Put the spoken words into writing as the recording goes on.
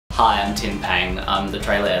Hi, I'm Tim Pang. I'm the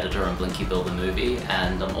trailer editor on Blinky Bill the Movie,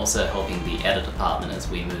 and I'm also helping the edit department as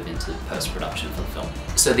we move into post-production for the film.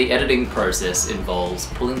 So the editing process involves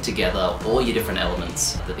pulling together all your different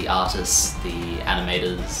elements that the artists, the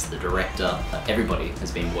animators, the director, everybody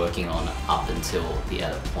has been working on up until the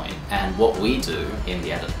edit point. And what we do in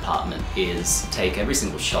the edit department is take every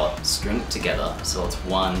single shot, string it together so it's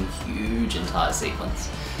one huge entire sequence.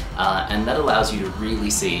 And that allows you to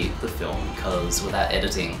really see the film, because without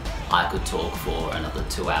editing, I could talk for another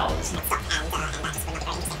 2 hours.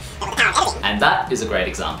 And that is a great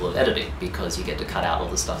example of editing, because you get to cut out all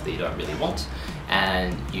the stuff that you don't really want,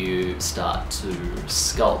 and you start to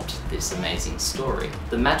sculpt this amazing story.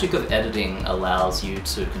 The magic of editing allows you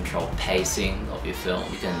to control pacing of your film.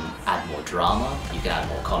 You can add more drama, you can add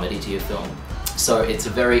more comedy to your film. So it's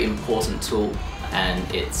a very important tool, and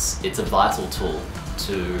it's a vital tool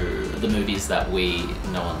to the movies that we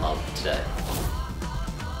know and love today.